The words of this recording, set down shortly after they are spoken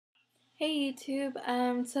Hey YouTube,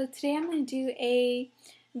 so today I'm going to do a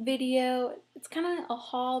video. It's kind of a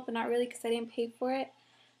haul, but not really because I didn't pay for it.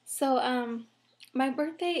 So, my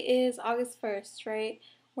birthday is August 1st, right?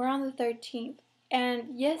 We're on the 13th.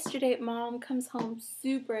 And yesterday, Mom comes home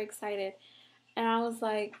super excited. And I was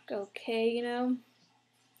like, okay,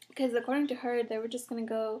 because according to her, they were just going to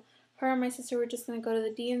go, her and my sister were just going to go to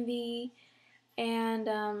the DMV, and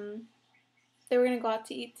they were going to go out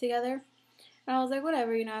to eat together. And I was like,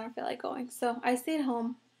 whatever, I don't feel like going. So I stayed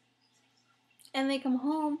home. And they come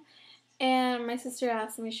home, and my sister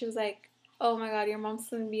asked me, she was like, oh my god, your mom's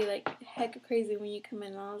gonna be like hecka crazy when you come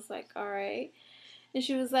in. And I was like, alright. And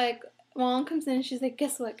she was like, Mom comes in and she's like,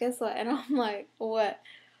 guess what? And I'm like, what?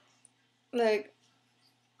 Like,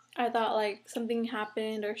 I thought like something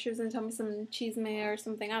happened, or she was gonna tell me some cheese or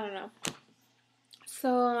something. I don't know.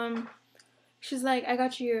 So, she's like,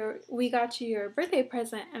 we got you your birthday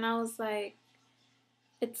present. And I was like,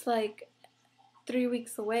 it's like 3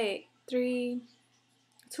 weeks away.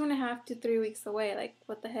 2.5 to 3 weeks away. Like,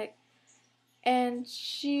 what the heck? And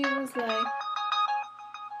she was like,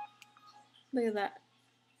 look at that.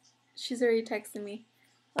 She's already texting me.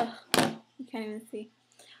 Ugh, you can't even see.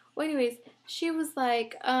 Well, anyways, she was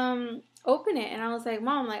like, open it. And I was like,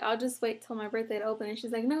 Mom, like, I'll just wait till my birthday to open it.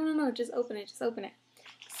 She's like, no, just open it.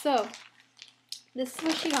 So, this is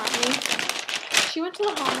what she got me. She went to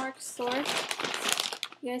the Hallmark store.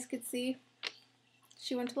 You guys could see.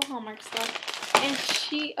 She went to the Hallmark store. And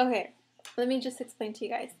okay, let me just explain to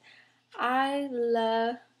you guys.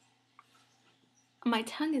 My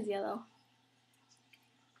tongue is yellow.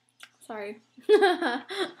 Sorry.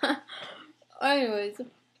 Anyways,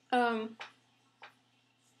 so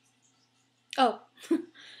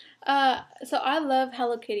I love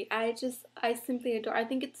Hello Kitty. I simply adore. I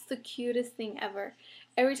think it's the cutest thing ever.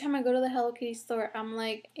 Every time I go to the Hello Kitty store, I'm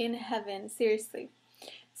like in heaven, seriously.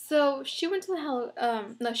 So she went to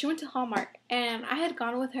she went to Hallmark, and I had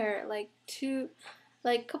gone with her like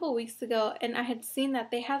a couple weeks ago, and I had seen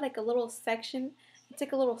that they had like a little section. It's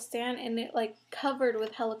like a little stand, and it like covered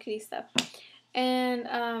with Hello Kitty stuff.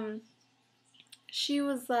 And she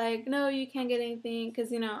was like, no, you can't get anything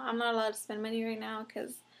because I'm not allowed to spend money right now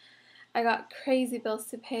because I got crazy bills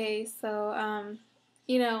to pay. So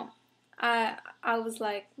I was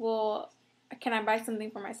like, well, can I buy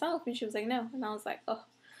something for myself? And she was like, no. And I was like, oh,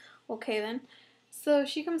 okay then. So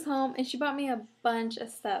she comes home and she bought me a bunch of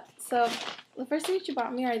stuff. So the first thing she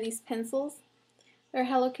bought me are these pencils. They're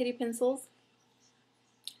Hello Kitty pencils.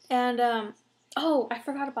 And oh, I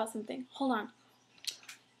forgot about something. Hold on.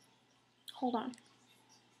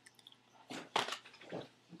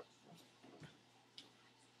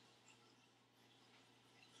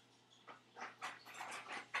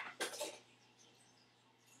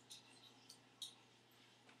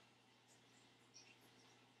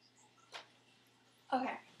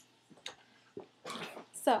 Okay.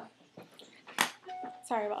 So,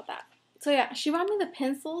 sorry about that. So yeah, she bought me the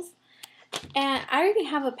pencils, and I already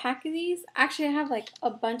have a pack of these. Actually, I have like a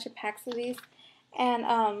bunch of packs of these,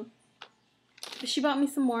 and she bought me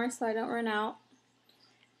some more so I don't run out.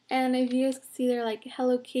 And if you guys can see, they're like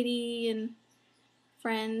Hello Kitty and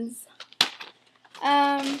Friends.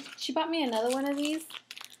 She bought me another one of these,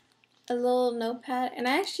 a little notepad, and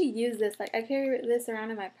I actually use this. Like, I carry this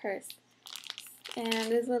around in my purse, and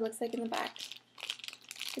this is what it looks like in the back.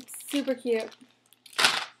 It's super cute.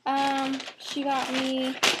 She got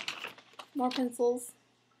me more pencils.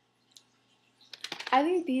 I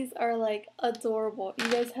think these are like adorable. You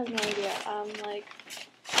guys have no idea.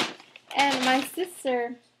 And my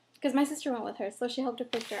sister, because my sister went with her, so she helped her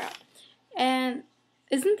pick her out. And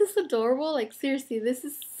isn't this adorable? Like, seriously, this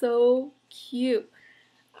is so cute.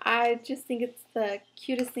 I just think it's the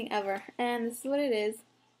cutest thing ever. And this is what it is.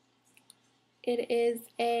 It is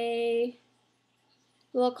a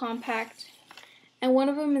little compact. And one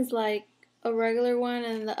of them is like a regular one,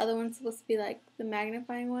 and the other one's supposed to be like the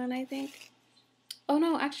magnifying one, I think. Oh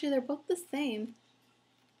no, actually they're both the same.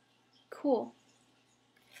 Cool.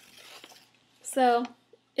 So,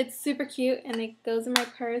 it's super cute, and it goes in my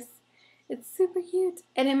purse. It's super cute.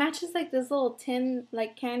 And it matches like this little tin,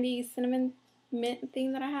 like candy cinnamon mint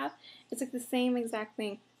thing that I have. It's like the same exact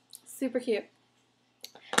thing. Super cute.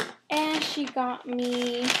 And she got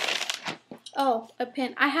me, oh, a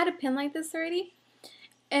pin. I had a pin like this already.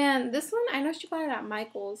 And this one, I know she bought it at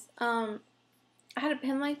Michael's. I had a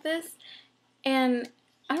pin like this, and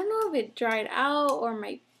I don't know if it dried out or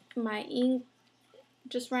my ink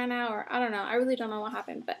just ran out, or I don't know. I really don't know what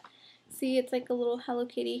happened, but see, it's like a little Hello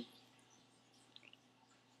Kitty.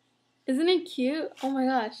 Isn't it cute? Oh my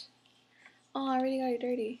gosh. Oh, I already got it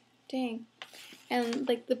dirty. Dang. And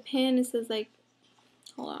like the pin, it says like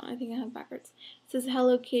hold on, I think I have it backwards. It says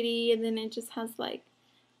Hello Kitty, and then it just has like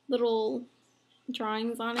little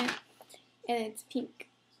drawings on it, and it's pink.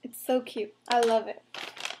 It's so cute. I love it.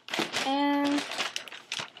 And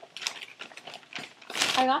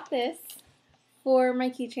I got this for my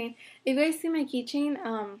keychain. If you guys see my keychain,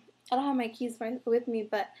 I don't have my keys with me,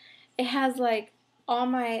 but it has like all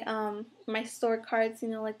my my store cards, you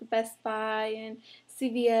know, like the Best Buy and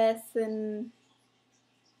CVS, and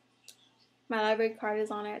my library card is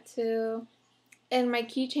on it too. And my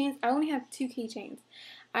keychains, I only have 2 keychains.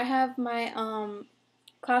 I have my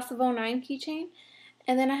Class of '09 keychain,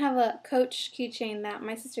 and then I have a Coach keychain that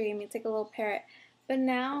my sister gave me. It's like a little parrot. But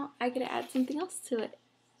now I get to add something else to it.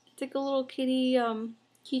 It's like a little kitty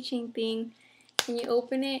keychain thing, and you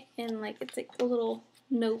open it, and like it's like a little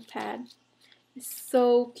notepad. It's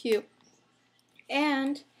so cute.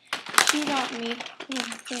 And she got me,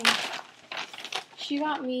 she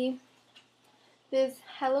got me this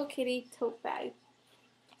Hello Kitty tote bag.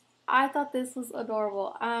 I thought this was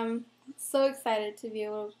adorable. I'm so excited to be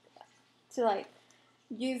able to like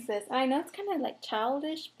use this. And I know it's kind of like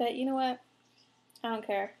childish, but you know what? I don't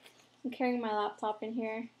care. I'm carrying my laptop in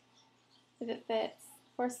here if it fits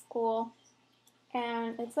for school.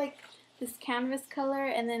 And it's like this canvas color,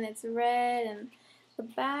 and then it's red, and the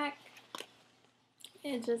back,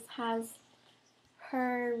 it just has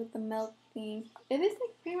her with the milk thing. It is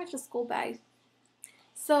like pretty much a school bag.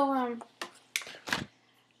 So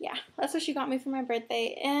yeah, that's what she got me for my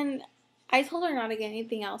birthday. And I told her not to get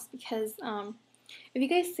anything else because if you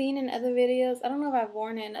guys seen in other videos, I don't know if I've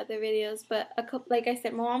worn it in other videos, but like I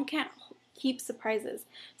said, my mom can't keep surprises.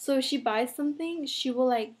 So if she buys something, she will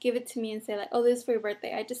like give it to me and say like, "Oh, this is for your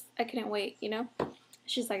birthday." I couldn't wait, you know?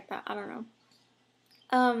 She's like that. I don't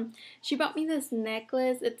know. She bought me this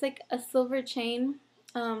necklace. It's like a silver chain.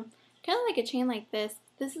 Kind of like a chain like this.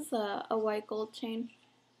 This is a white gold chain.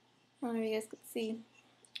 I don't know if you guys could see,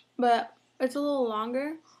 but it's a little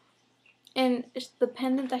longer. And the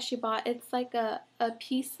pendant that she bought, it's like a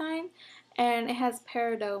peace sign, and it has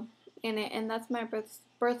peridot in it, and that's my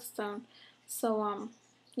birthstone. So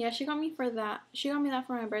yeah, she got me for that. She got me that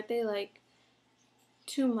for my birthday like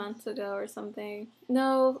 2 months ago or something.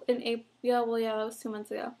 No, in April. Yeah, well, yeah, that was 2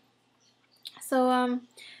 months ago. So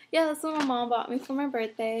yeah, that's what my mom bought me for my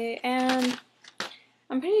birthday, and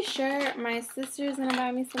I'm pretty sure my sister's gonna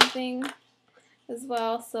buy me something as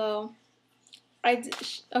well. So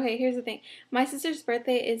okay, here's the thing. My sister's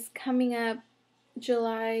birthday is coming up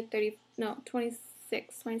July 30, no,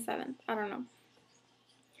 26th, 27th, I don't know.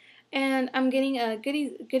 And I'm getting a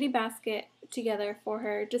goodie basket together for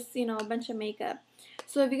her, just, you know, a bunch of makeup.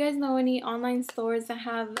 So if you guys know any online stores that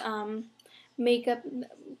have makeup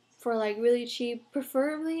for like really cheap,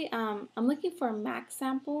 preferably I'm looking for MAC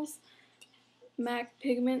samples, MAC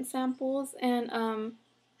pigment samples, and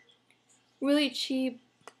really cheap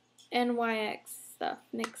NYX stuff,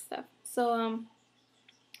 NYX stuff. So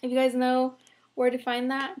if you guys know where to find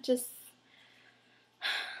that, just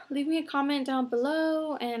leave me a comment down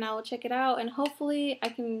below and I will check it out, and hopefully I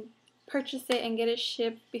can purchase it and get it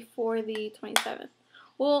shipped before the 27th.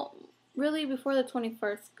 Well, really before the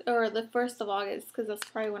 21st or the 1st of August, because that's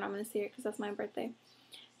probably when I'm going to see it, because that's my birthday.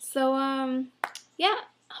 So yeah,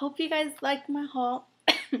 hope you guys liked my haul.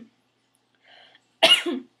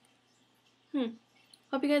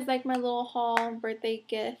 Hope you guys like my little haul birthday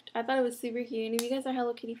gift. I thought it was super cute. And if you guys are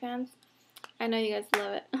Hello Kitty fans, I know you guys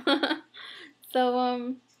love it.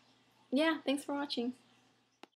 So, yeah, thanks for watching.